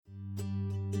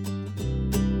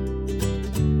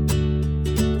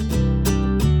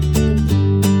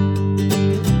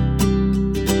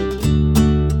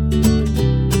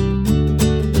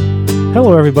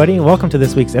everybody, and welcome to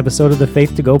this week's episode of the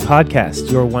Faith to Go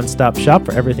podcast, your one-stop shop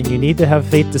for everything you need to have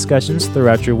faith discussions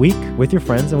throughout your week with your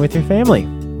friends and with your family.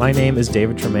 My name is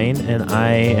David Tremaine, and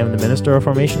I am the Minister of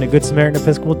Formation at Good Samaritan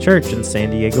Episcopal Church in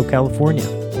San Diego, California.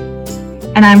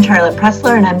 And I'm Charlotte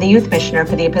Pressler, and I'm the Youth Missioner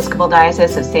for the Episcopal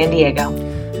Diocese of San Diego.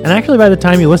 And actually, by the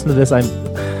time you listen to this,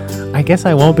 I guess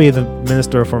I won't be the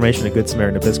Minister of Formation at Good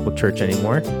Samaritan Episcopal Church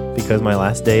anymore, because my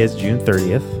last day is June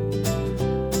 30th.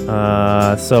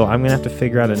 So I'm going to have to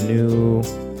figure out a new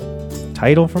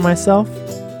title for myself.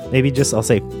 Maybe just, I'll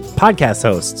say, podcast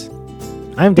host.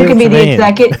 I'm David Tremaine,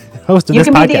 host of this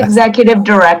podcast. You can be the executive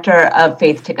director of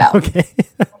Faith to Go. Okay.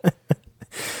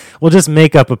 We'll just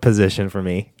make up a position for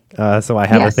me, so I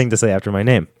have a thing to say after my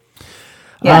name.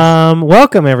 Yes.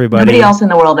 Welcome, everybody. Nobody else in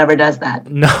the world ever does that.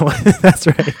 No, that's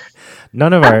right.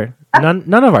 None of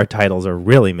our titles are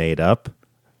really made up.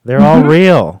 They're all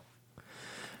real.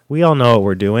 We all know what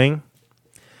we're doing.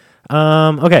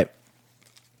 Okay.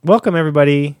 Welcome,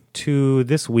 everybody, to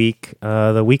this week,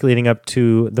 the week leading up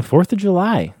to the 4th of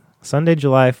July, Sunday,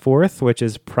 July 4th, which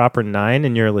is proper 9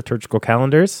 in your liturgical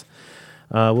calendars.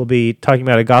 We'll be talking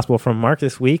about a gospel from Mark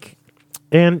this week.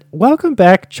 And welcome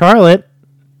back, Charlotte.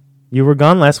 You were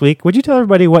gone last week. Would you tell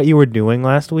everybody what you were doing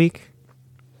last week?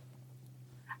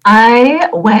 I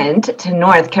went to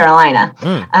North Carolina,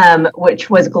 which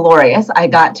was glorious. I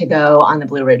got to go on the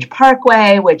Blue Ridge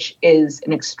Parkway, which is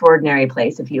an extraordinary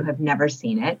place if you have never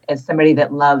seen it. As somebody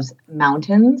that loves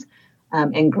mountains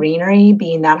and greenery,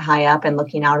 being that high up and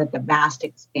looking out at the vast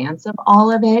expanse of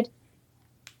all of it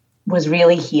was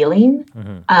really healing.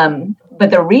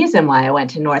 But the reason why I went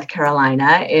to North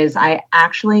Carolina is I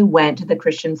actually went to the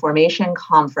Christian Formation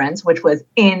Conference, which was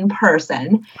in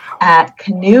person at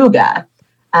Canoga.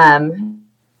 And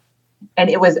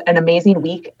it was an amazing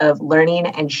week of learning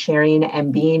and sharing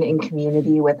and being in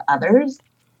community with others.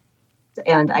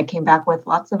 And I came back with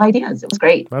lots of ideas. It was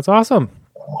great. That's awesome.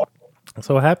 I'm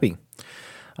so happy.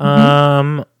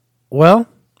 Well,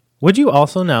 would you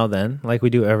also now then, like we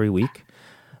do every week,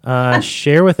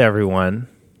 share with everyone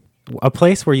a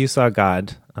place where you saw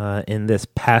God in this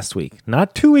past week?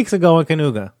 Not 2 weeks ago in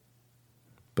Canoga,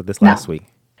 but this last week.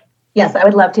 Yes, I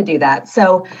would love to do that.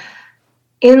 So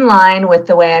in line with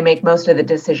the way I make most of the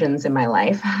decisions in my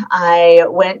life, I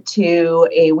went to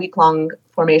a week-long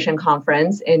formation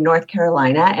conference in North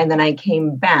Carolina, and then I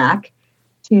came back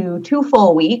to 2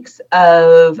 full weeks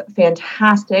of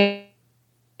fantastic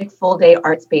full-day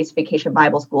arts-based vacation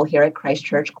Bible school here at Christ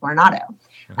Church Coronado.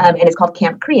 And it's called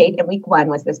Camp Create, and week 1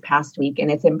 was this past week, and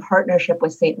it's in partnership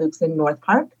with St. Luke's in North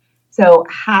Park. So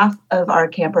half of our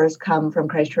campers come from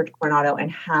Christ Church Coronado, and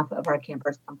half of our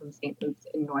campers come from St. Luke's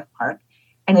in North Park.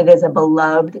 And it is a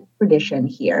beloved tradition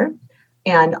here.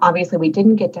 And obviously we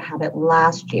didn't get to have it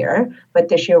last year, but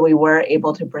this year we were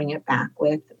able to bring it back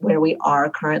with where we are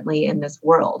currently in this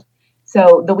world.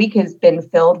 So the week has been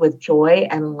filled with joy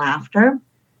and laughter.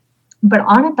 But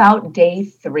on about day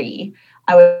 3,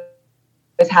 I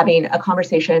was having a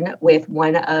conversation with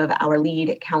one of our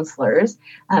lead counselors.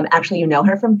 Actually, you know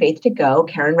her from Faith to Go.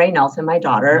 Karen Ray Nelson, my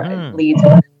daughter, leads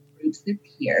groups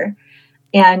here.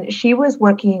 And she was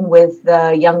working with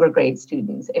the younger grade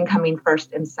students, incoming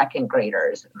first and second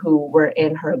graders who were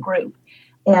in her group.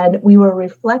 And we were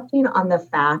reflecting on the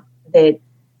fact that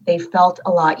they felt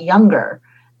a lot younger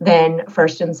than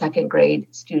first and second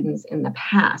grade students in the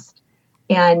past.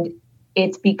 And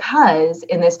it's because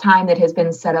in this time that has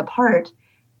been set apart,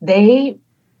 they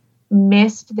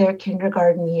missed their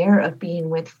kindergarten year of being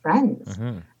with friends.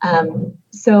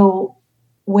 So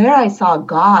where I saw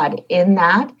God in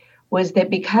that was that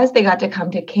because they got to come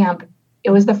to camp, it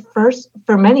was the first,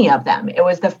 for many of them, it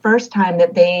was the first time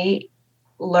that they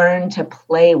learned to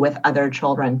play with other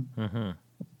children.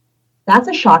 That's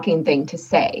a shocking thing to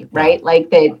say, right? Like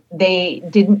that they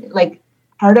didn't, like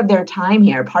part of their time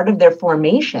here, part of their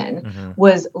formation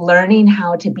was learning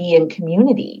how to be in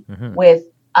community with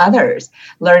others,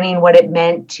 learning what it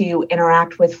meant to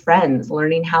interact with friends,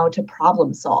 learning how to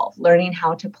problem solve, learning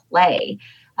how to play.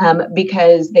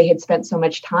 Because they had spent so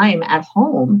much time at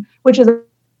home, which is a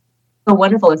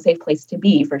wonderful and safe place to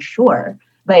be for sure.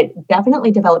 But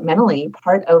definitely developmentally,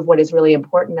 part of what is really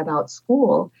important about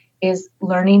school is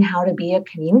learning how to be a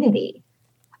community.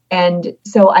 And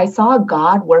so I saw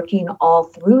God working all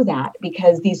through that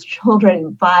because these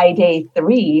children by day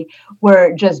 3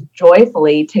 were just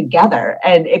joyfully together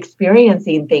and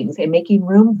experiencing things and making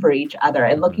room for each other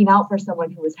and looking out for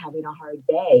someone who was having a hard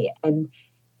day. And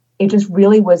it just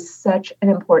really was such an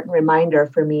important reminder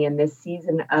for me in this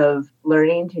season of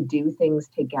learning to do things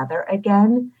together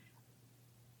again,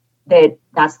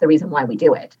 that's the reason why we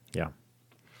do it. Yeah.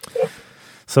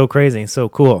 So crazy. So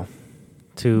cool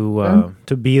to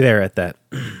be there at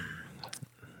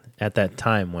that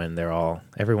time when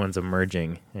everyone's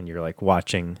emerging, and you're like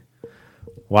watching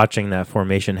that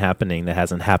formation happening that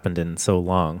hasn't happened in so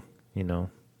long.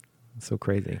 It's so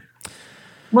crazy.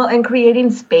 Well, and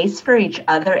creating space for each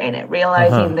other in it,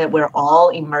 realizing that we're all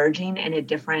emerging in a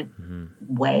different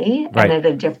way and at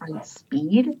a different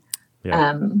speed.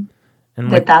 Yeah. And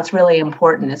that's really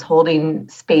important, is holding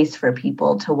space for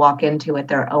people to walk into at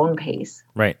their own pace.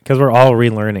 Right, because we're all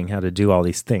relearning how to do all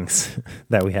these things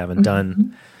that we haven't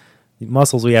done,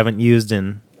 muscles we haven't used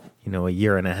in, a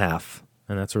year and a half,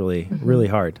 and that's really, really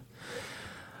hard.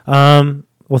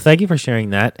 Well, thank you for sharing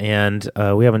that, and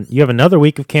you have another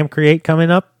week of Camp Create coming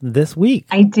up this week.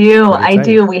 I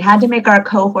do. We had to make our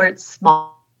cohort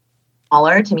smaller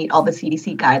to meet all the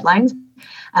CDC guidelines.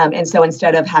 And so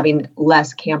instead of having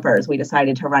less campers, we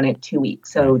decided to run it 2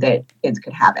 weeks so that kids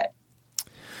could have it.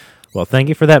 Well, thank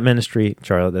you for that ministry,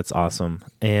 Charlotte. That's awesome.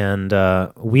 And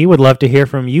we would love to hear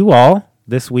from you all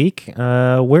this week.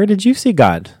 Where did you see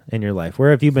God in your life?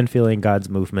 Where have you been feeling God's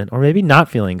movement, or maybe not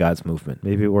feeling God's movement?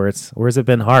 Maybe where has it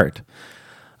been hard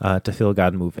to feel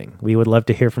God moving? We would love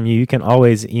to hear from you. You can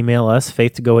always email us,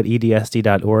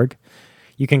 faith2go@edsd.org.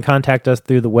 You can contact us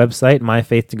through the website,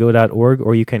 myfaith2go.org,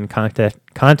 or you can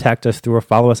contact us through or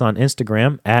follow us on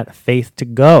Instagram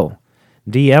 @faith2go.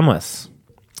 DM us.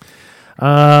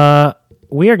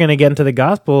 We are going to get into the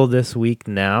gospel this week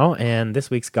now, and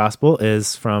this week's gospel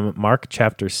is from Mark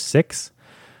chapter 6,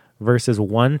 verses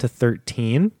 1 to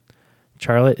 13.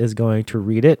 Charlotte is going to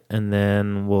read it, and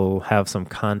then we'll have some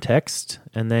context,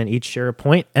 and then each share a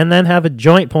point, and then have a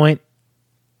joint point.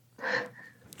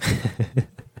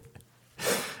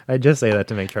 I just say that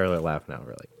to make Charlotte laugh now,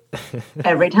 really.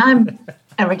 Every time.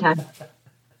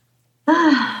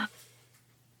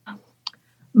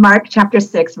 Mark chapter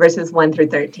 6, verses 1 through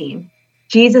 13.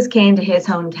 Jesus came to his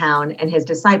hometown, and his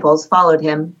disciples followed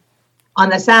him. On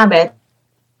the Sabbath,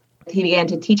 he began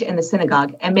to teach in the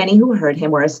synagogue, and many who heard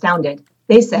him were astounded.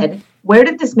 They said, "Where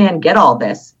did this man get all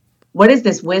this? What is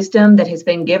this wisdom that has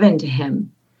been given to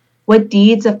him? What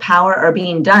deeds of power are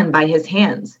being done by his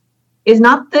hands? Is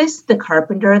not this the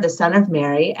carpenter, the son of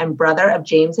Mary, and brother of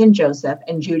James and Joseph,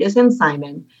 and Judas and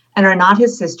Simon? And are not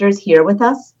his sisters here with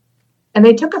us?" And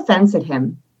they took offense at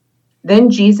him.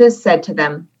 Then Jesus said to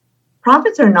them,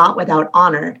 "Prophets are not without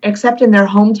honor, except in their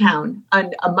hometown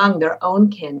and among their own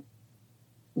kin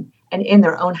and in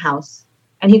their own house."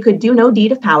 And he could do no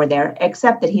deed of power there,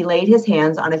 except that he laid his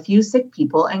hands on a few sick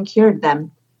people and cured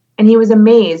them. And he was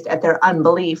amazed at their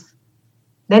unbelief.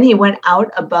 Then he went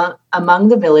out among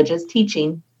the villages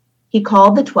teaching. He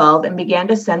called the 12 and began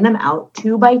to send them out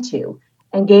 2 by 2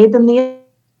 and gave them the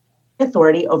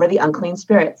authority over the unclean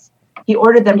spirits. He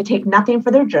ordered them to take nothing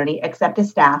for their journey except a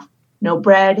staff, no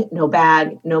bread, no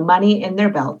bag, no money in their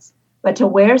belts, but to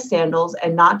wear sandals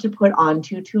and not to put on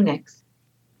 2 tunics.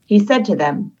 He said to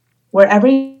them, "Wherever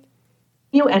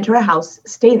you enter a house,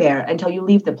 stay there until you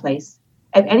leave the place.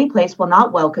 If any place will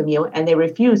not welcome you and they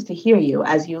refuse to hear you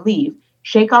as you leave,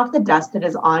 shake off the dust that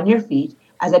is on your feet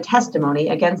as a testimony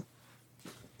against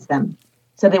them."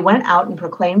 So they went out and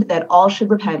proclaimed that all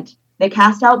should repent. They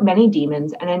cast out many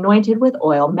demons and anointed with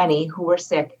oil many who were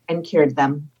sick and cured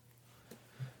them.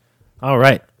 All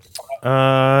right.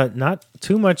 Not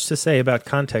too much to say about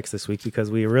context this week, because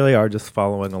we really are just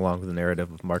following along the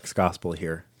narrative of Mark's gospel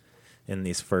here in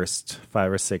these first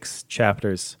 5 or 6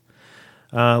 chapters.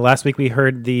 Last week we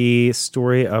heard the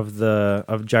story of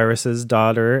Jairus'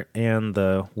 daughter and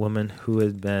the woman who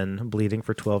had been bleeding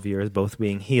for 12 years, both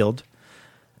being healed.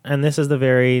 And this is the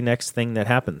very next thing that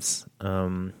happens.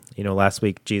 Last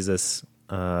week Jesus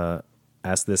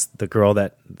asked the girl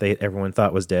that everyone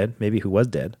thought was dead, maybe who was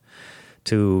dead,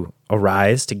 to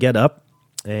arise, to get up,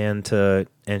 and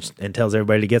tells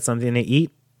everybody to get something to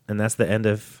eat. And that's the end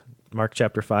of Mark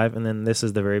chapter 5, and then this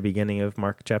is the very beginning of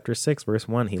Mark chapter 6, verse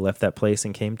 1. He left that place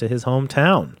and came to his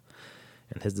hometown,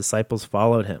 and his disciples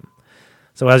followed him.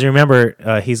 So as you remember,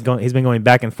 he's been going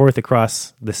back and forth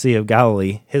across the Sea of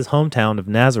Galilee. His hometown of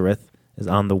Nazareth is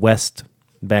on the west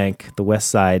bank, the west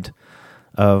side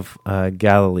of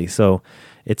Galilee. So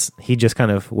he just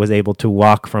kind of was able to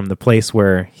walk from the place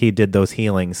where he did those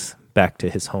healings back to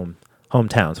his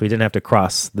hometown. So he didn't have to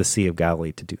cross the Sea of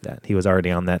Galilee to do that. He was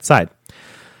already on that side.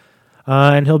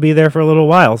 And he'll be there for a little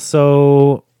while.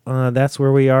 So that's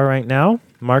where we are right now.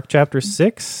 Mark chapter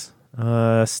 6,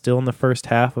 still in the first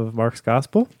half of Mark's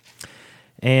gospel.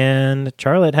 And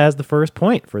Charlotte has the first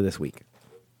point for this week.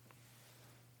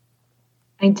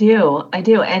 I do.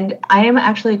 And I am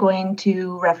actually going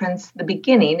to reference the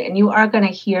beginning, and you are going to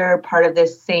hear part of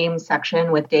this same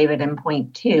section with David in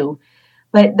point 2.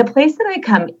 But the place that I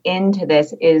come into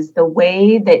this is the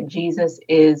way that Jesus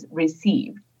is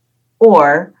received,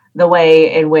 or the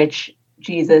way in which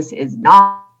Jesus is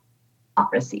not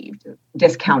received,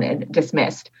 discounted,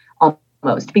 dismissed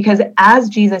almost. Because as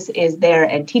Jesus is there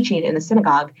and teaching in the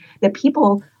synagogue, the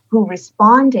people who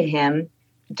respond to him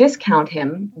discount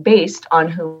him based on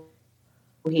who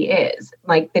he is,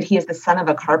 like that he is the son of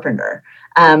a carpenter.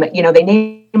 They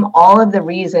name all of the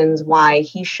reasons why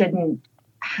he shouldn't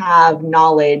have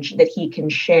knowledge that he can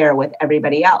share with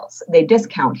everybody else. They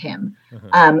discount him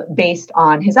based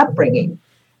on his upbringing.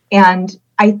 And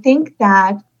I think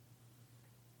that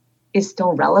is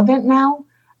still relevant now.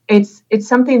 It's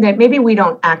something that maybe we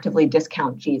don't actively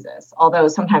discount Jesus, although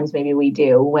sometimes maybe we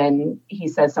do when he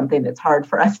says something that's hard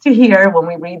for us to hear, when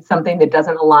we read something that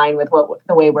doesn't align with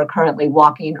the way we're currently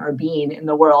walking or being in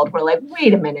the world. We're like,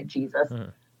 wait a minute, Jesus.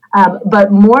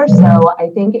 But more so, I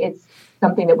think it's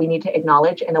something that we need to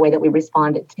acknowledge in the way that we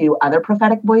respond to other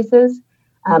prophetic voices,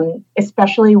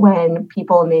 especially when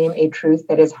people name a truth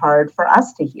that is hard for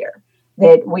us to hear,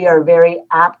 that we are very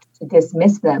apt to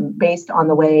dismiss them based on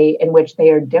the way in which they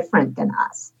are different than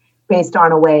us, based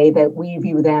on a way that we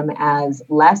view them as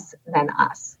less than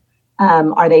us.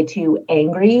 Are they too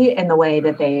angry in the way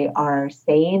that they are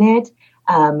saying it?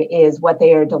 Is what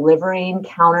they are delivering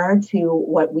counter to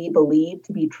what we believe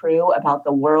to be true about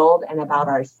the world and about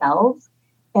ourselves?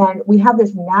 And we have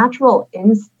this natural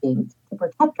instinct to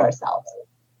protect ourselves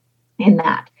in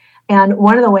that. And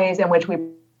one of the ways in which we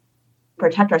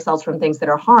protect ourselves from things that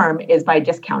are harm is by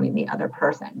discounting the other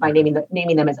person, by naming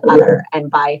them as other,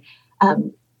 and by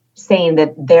saying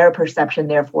that their perception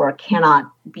therefore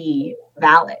cannot be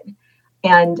valid.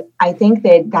 And I think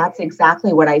that that's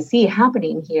exactly what I see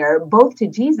happening here, both to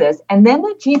Jesus, and then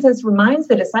that Jesus reminds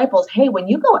the disciples, hey, when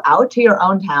you go out to your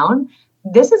own town,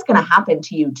 this is going to happen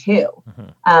to you too.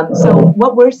 So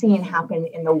what we're seeing happen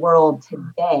in the world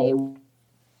today,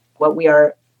 what we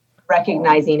are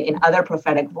recognizing in other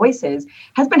prophetic voices,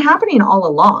 has been happening all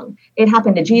along. It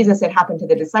happened to Jesus. It happened to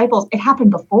the disciples. It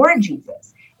happened before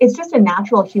Jesus. It's just a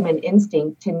natural human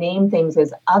instinct to name things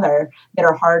as other that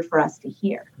are hard for us to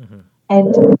hear.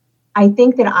 And I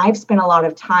think that I've spent a lot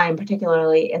of time,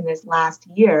 particularly in this last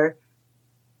year,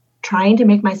 trying to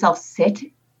make myself sit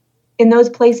in those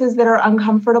places that are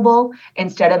uncomfortable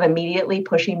instead of immediately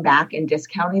pushing back and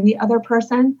discounting the other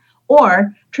person.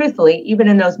 Or truthfully, even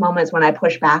in those moments when I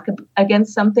push back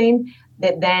against something,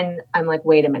 that then I'm like,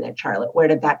 wait a minute, Charlotte, where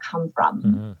did that come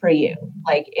from for you?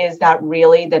 Like, is that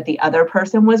really that the other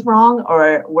person was wrong,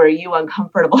 or were you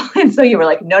uncomfortable? And so you were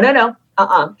like, no,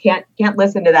 can't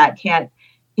listen to that. Can't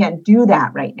do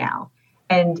that right now.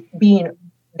 And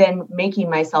then making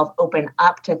myself open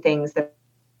up to things that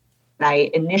I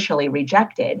initially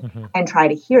rejected and try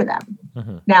to hear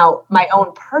them. Now, my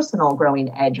own personal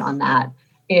growing edge on that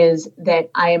is that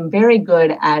I am very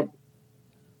good at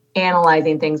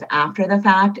analyzing things after the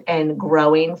fact and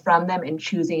growing from them and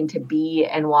choosing to be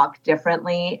and walk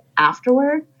differently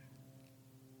afterward.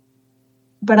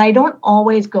 But I don't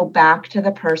always go back to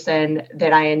the person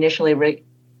that I initially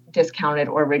discounted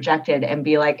or rejected and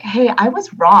be like, hey, I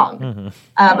was wrong.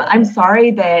 I'm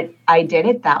sorry that I did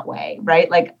it that way,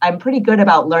 right? Like, I'm pretty good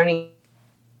about learning,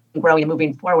 growing, and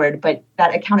moving forward, but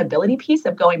that accountability piece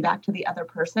of going back to the other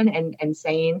person and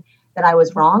saying that I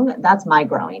was wrong, that's my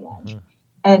growing edge.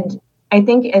 And I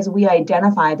think as we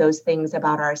identify those things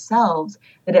about ourselves,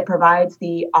 that it provides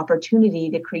the opportunity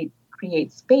to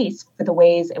create space for the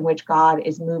ways in which God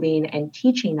is moving and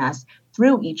teaching us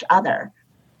through each other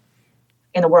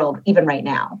in the world, even right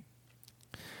now.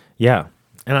 Yeah.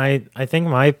 And I think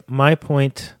my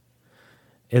point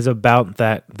is about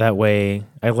that way.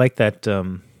 I like that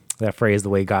that phrase, the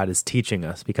way God is teaching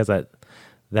us, because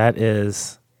that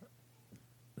is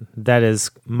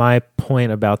my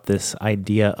point about this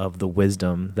idea of the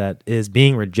wisdom that is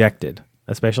being rejected,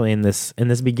 especially in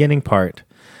this beginning part,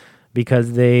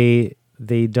 because they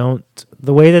don't,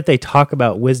 the way that they talk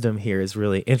about wisdom here is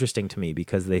really interesting to me,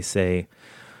 because they say,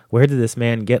 where did this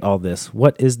man get all this?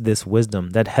 What is this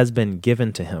wisdom that has been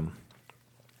given to him?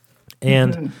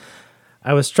 And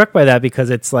I was struck by that,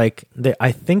 because it's like,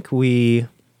 I think we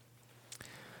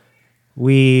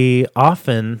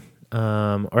often,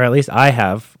 or at least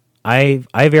I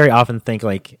very often think,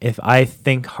 like, if I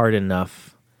think hard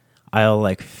enough, I'll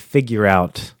like figure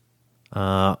out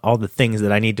all the things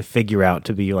that I need to figure out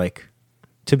to be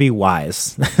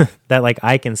wise. That like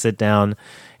I can sit down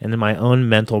and in my own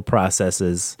mental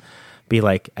processes be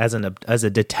like, as a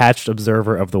detached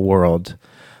observer of the world,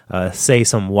 say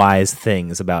some wise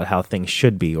things about how things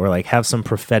should be, or like have some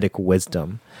prophetic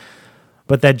wisdom.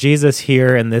 But that Jesus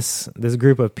here and this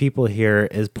group of people here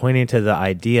is pointing to the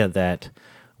idea that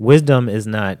wisdom is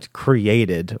not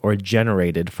created or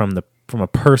generated from a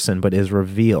person, but is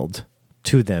revealed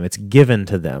to them. It's given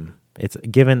to them. It's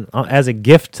given as a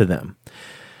gift to them.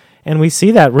 And we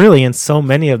see that really in so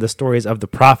many of the stories of the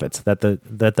prophets, that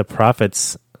the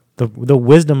prophets, the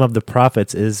wisdom of the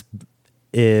prophets is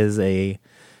a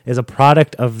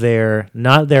product of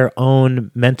not their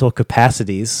own mental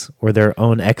capacities or their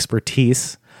own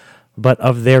expertise, but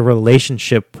of their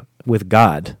relationship with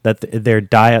God, that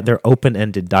their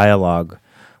open-ended dialogue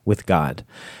with God,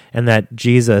 and that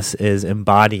Jesus is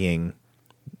embodying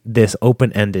this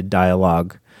open-ended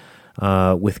dialogue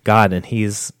with God, and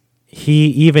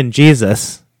even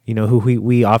Jesus, who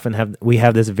we often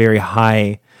have this very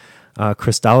high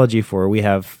Christology for.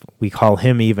 We call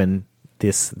him even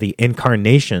the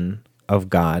incarnation of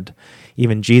God.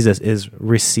 Even Jesus is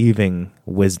receiving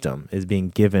wisdom, is being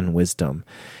given wisdom.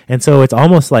 And so it's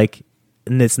almost like,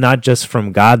 and it's not just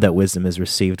from God that wisdom is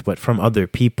received, but from other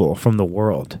people, from the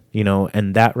world,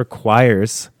 and that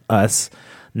requires us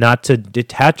not to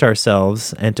detach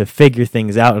ourselves and to figure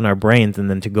things out in our brains and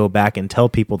then to go back and tell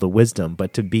people the wisdom,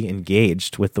 but to be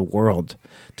engaged with the world,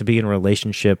 to be in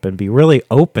relationship and be really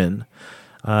open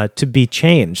to be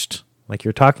changed, like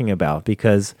you're talking about,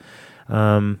 because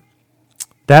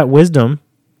that wisdom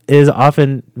is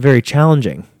often very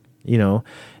challenging,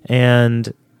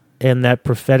 and that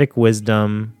prophetic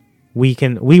wisdom,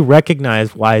 we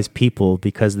recognize wise people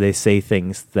because they say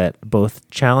things that both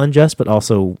challenge us, but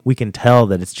also we can tell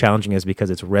that it's challenging us because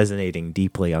it's resonating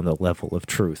deeply on the level of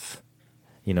truth,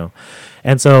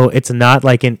 And so it's not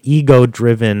like an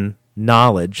ego-driven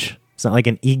knowledge. It's not like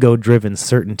an ego-driven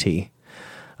certainty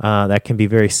that can be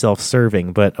very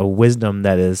self-serving, but a wisdom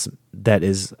that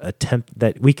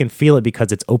we can feel it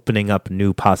because it's opening up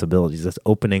new possibilities. It's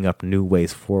opening up new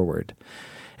ways forward.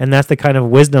 And that's the kind of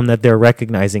wisdom that they're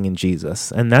recognizing in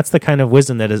Jesus. And that's the kind of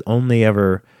wisdom that is only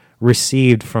ever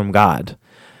received from God.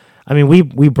 I mean, we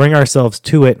bring ourselves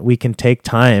to it. We can take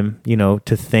time,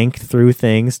 to think through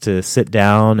things, to sit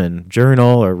down and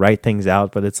journal or write things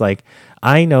out. But it's like,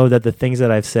 I know that the things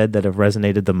that I've said that have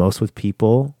resonated the most with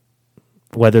people,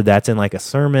 whether that's in like a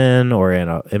sermon or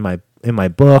in my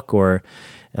book or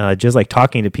just like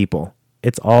talking to people,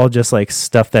 it's all just like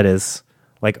stuff that is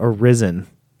like arisen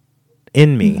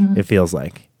in me, It feels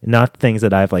like. Not things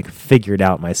that I've like figured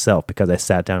out myself because I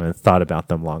sat down and thought about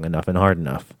them long enough and hard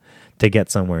enough to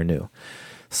get somewhere new.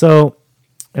 So,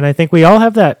 and I think we all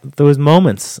have those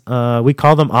moments. We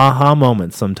call them aha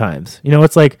moments sometimes.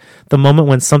 It's like the moment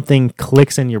when something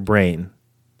clicks in your brain.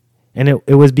 And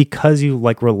it was because you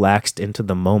like relaxed into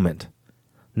the moment,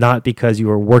 not because you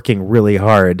were working really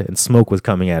hard and smoke was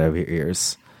coming out of your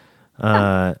ears.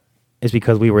 It's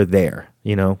because we were there,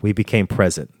 we became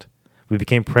present. We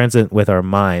became present with our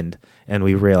mind, and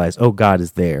we realized, oh, God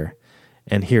is there,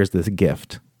 and here's this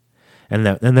gift. And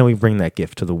then we bring that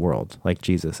gift to the world, like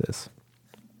Jesus is.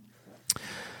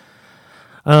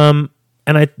 And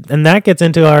that gets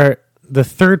into the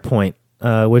third point,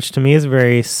 which to me is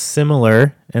very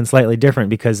similar and slightly different,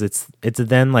 because it's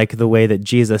then like the way that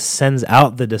Jesus sends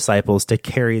out the disciples to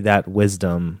carry that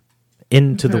wisdom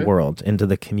into the world, into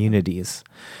the communities.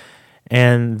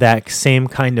 And that same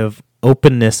kind of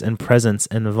openness and presence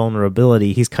and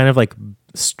vulnerability, he's kind of like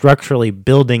structurally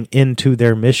building into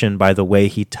their mission by the way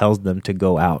he tells them to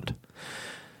go out.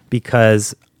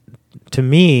 Because to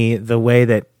me, the way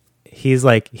that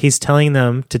he's telling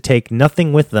them to take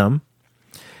nothing with them,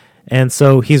 and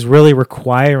so he's really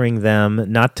requiring them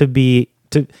not to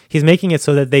he's making it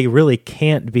so that they really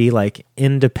can't be like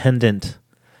independent,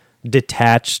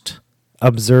 detached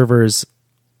observers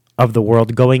of the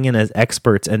world, going in as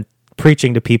experts and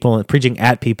preaching to people and preaching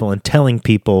at people and telling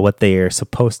people what they are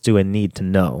supposed to and need to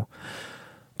know.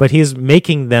 But he's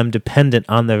making them dependent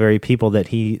on the very people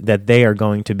that they are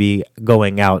going to be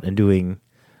going out and doing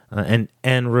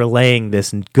and relaying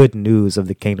this good news of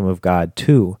the kingdom of God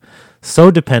to.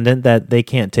 So dependent that they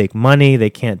can't take money,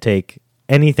 they can't take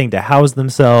anything to house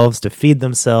themselves, to feed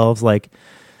themselves. Like,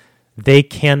 they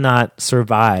cannot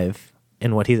survive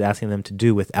in what he's asking them to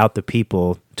do without the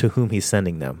people to whom he's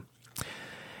sending them.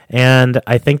 And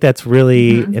I think that's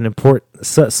really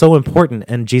so important,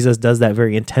 and Jesus does that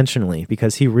very intentionally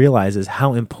because he realizes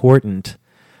how important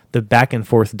the back and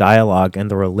forth dialogue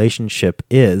and the relationship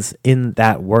is in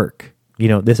that work.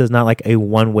 This is not like a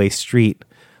one-way street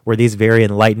where these very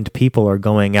enlightened people are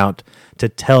going out to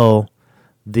tell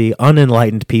the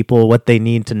unenlightened people what they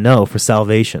need to know for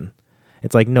salvation.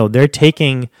 It's like, no, they're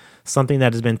taking something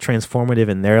that has been transformative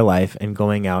in their life and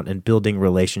going out and building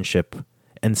relationship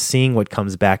and seeing what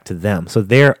comes back to them. So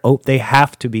they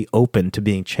have to be open to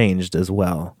being changed as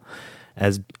well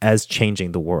as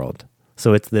changing the world.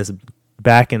 So it's this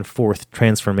back and forth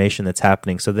transformation that's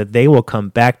happening so that they will come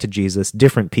back to Jesus,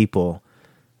 different people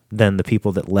than the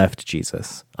people that left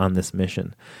Jesus on this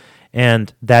mission.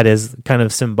 And that is kind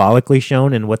of symbolically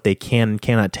shown in what they can and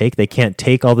cannot take. They can't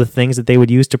take all the things that they would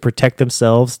use to protect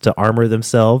themselves, to armor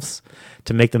themselves,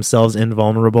 to make themselves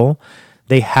invulnerable.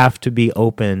 They have to be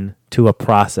open to a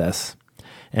process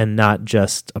and not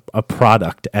just a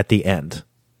product at the end.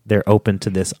 They're open to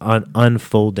this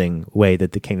unfolding way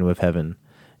that the kingdom of heaven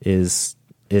is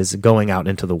going out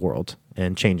into the world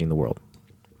and changing the world.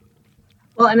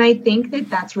 Well, and I think that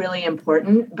that's really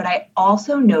important, but I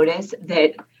also notice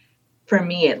that, for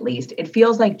me at least, it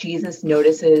feels like Jesus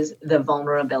notices the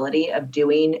vulnerability of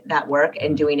doing that work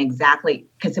and doing exactly,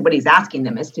 because what he's asking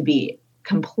them is to be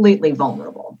completely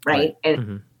vulnerable, right?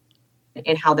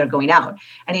 And how they're going out.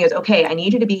 And he goes, okay, I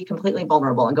need you to be completely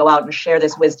vulnerable and go out and share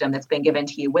this wisdom that's been given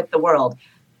to you with the world.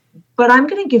 But I'm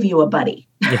going to give you a buddy.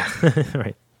 Yeah,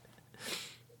 right.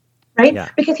 Right? Yeah.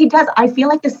 Because he does. I feel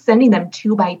like this sending them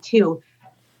 2 by 2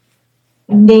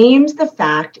 names the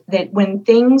fact that when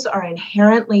things are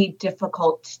inherently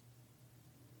difficult to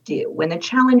do, when the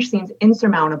challenge seems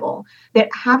insurmountable, that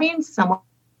having someone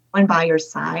by your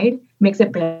side makes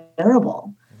it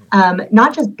bearable.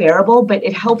 Not just bearable, but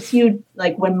it helps you,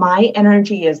 like when my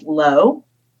energy is low,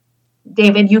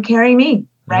 David, you carry me,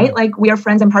 right? Like we are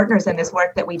friends and partners in this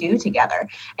work that we do together.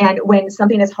 And when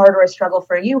something is hard or a struggle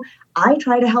for you, I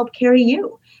try to help carry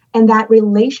you. And that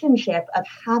relationship of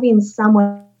having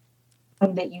someone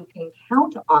that you can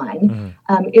count on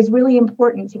is really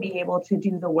important to be able to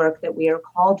do the work that we are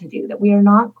called to do, that we are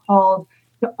not called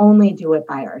to only do it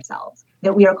by ourselves,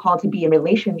 that we are called to be in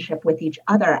relationship with each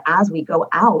other as we go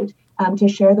out to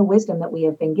share the wisdom that we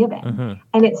have been given.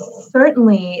 And it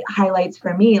certainly highlights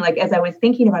for me, like as I was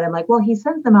thinking about it, I'm like, well, he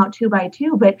sends them out 2 by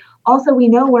 2, but also we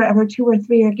know wherever 2 or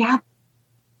 3 are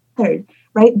gathered,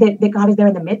 right, that God is there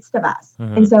in the midst of us.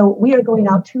 And so we are going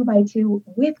out 2 by 2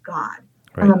 with God.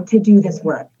 Right. To do this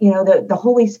work. You know, the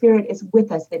Holy Spirit is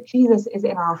with us, that Jesus is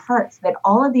in our hearts, that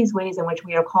all of these ways in which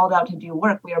we are called out to do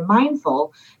work, we are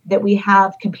mindful that we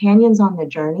have companions on the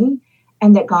journey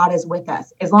and that God is with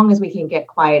us, as long as we can get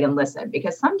quiet and listen.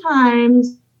 Because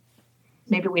sometimes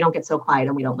maybe we don't get so quiet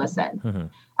and we don't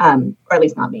listen, or at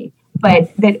least not me.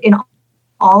 But that in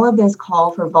all of this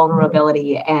call for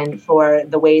vulnerability and for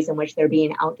the ways in which they're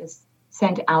being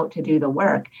sent out to do the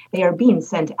work, they are being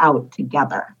sent out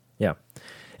together. Yeah.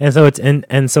 And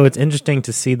so it's interesting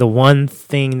to see the one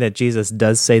thing that Jesus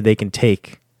does say they can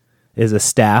take is a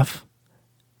staff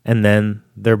and then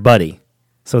their buddy,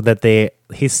 so that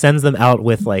he sends them out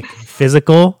with like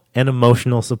physical and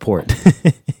emotional support.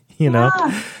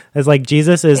 It's like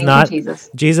Jesus is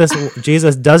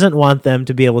Jesus doesn't want them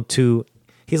to be able to,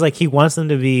 he wants them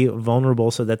to be vulnerable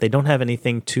so that they don't have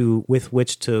anything with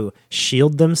which to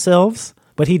shield themselves,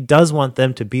 but he does want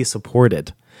them to be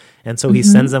supported. And so he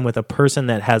sends them with a person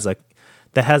that has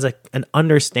an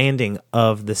understanding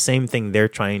of the same thing they're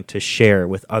trying to share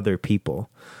with other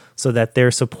people, so that they're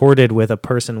supported with a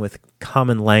person with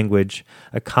common language,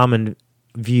 a common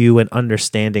view and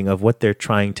understanding of what they're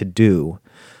trying to do,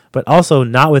 but also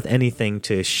not with anything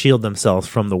to shield themselves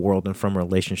from the world and from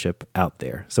relationship out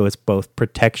there. So it's both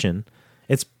protection.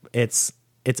 It's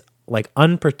like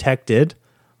unprotected,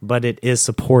 but it is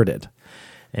supported.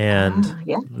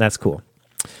 And that's cool.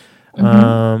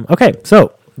 Okay,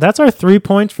 so that's our 3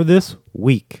 points for this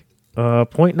week.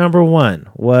 Point number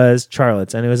 1 was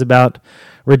Charlotte's, and it was about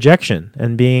rejection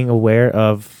and being aware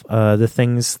of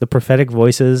the prophetic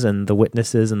voices and the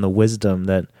witnesses and the wisdom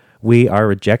that we are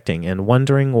rejecting, and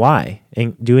wondering why,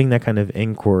 and doing that kind of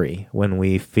inquiry when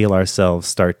we feel ourselves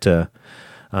start to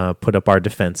put up our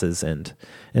defenses and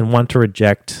want to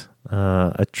reject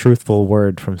a truthful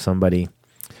word from somebody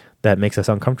that makes us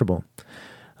uncomfortable.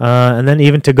 And then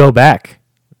even to go back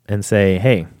and say,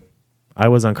 hey, I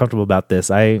was uncomfortable about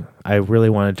this. I really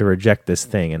wanted to reject this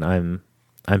thing, and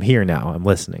I'm here now. I'm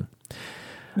listening.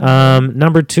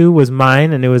 Number 2 was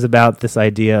mine, and it was about this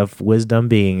idea of wisdom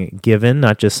being given,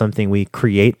 not just something we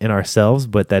create in ourselves,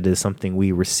 but that is something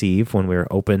we receive when we are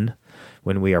open,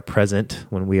 when we are present,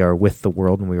 when we are with the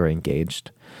world, when we are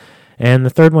engaged. And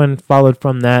the third one followed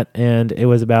from that, and it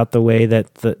was about the way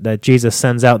that Jesus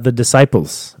sends out the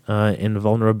disciples in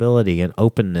vulnerability and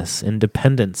openness and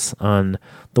dependence on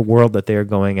the world that they are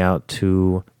going out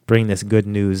to bring this good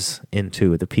news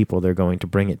into, the people they're going to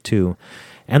bring it to,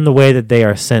 and the way that they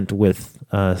are sent with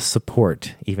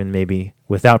support, even maybe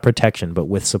without protection, but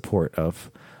with support of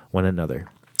one another.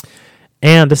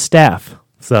 And a staff.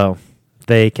 So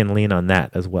they can lean on that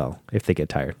as well if they get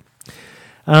tired.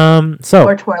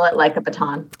 Or twirl it like a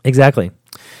baton. Exactly.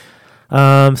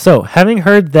 So having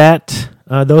heard that,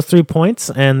 those 3 points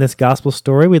and this gospel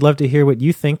story, we'd love to hear what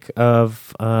you think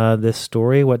of this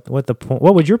story. What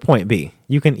would your point be?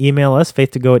 You can email us,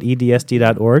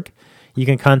 faith2go@edsd.org. You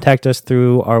can contact us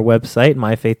through our website,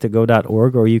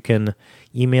 myfaith2go.org, or you can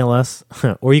email us,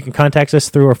 or you can contact us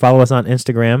through or follow us on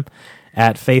Instagram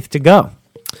 @faith2go.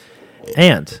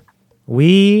 And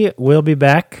we will be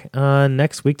back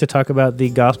next week to talk about the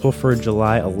gospel for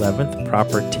July 11th,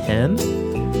 Proper 10.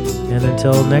 And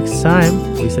until next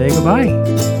time, we say goodbye.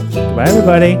 Goodbye,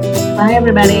 everybody. Bye,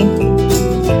 everybody.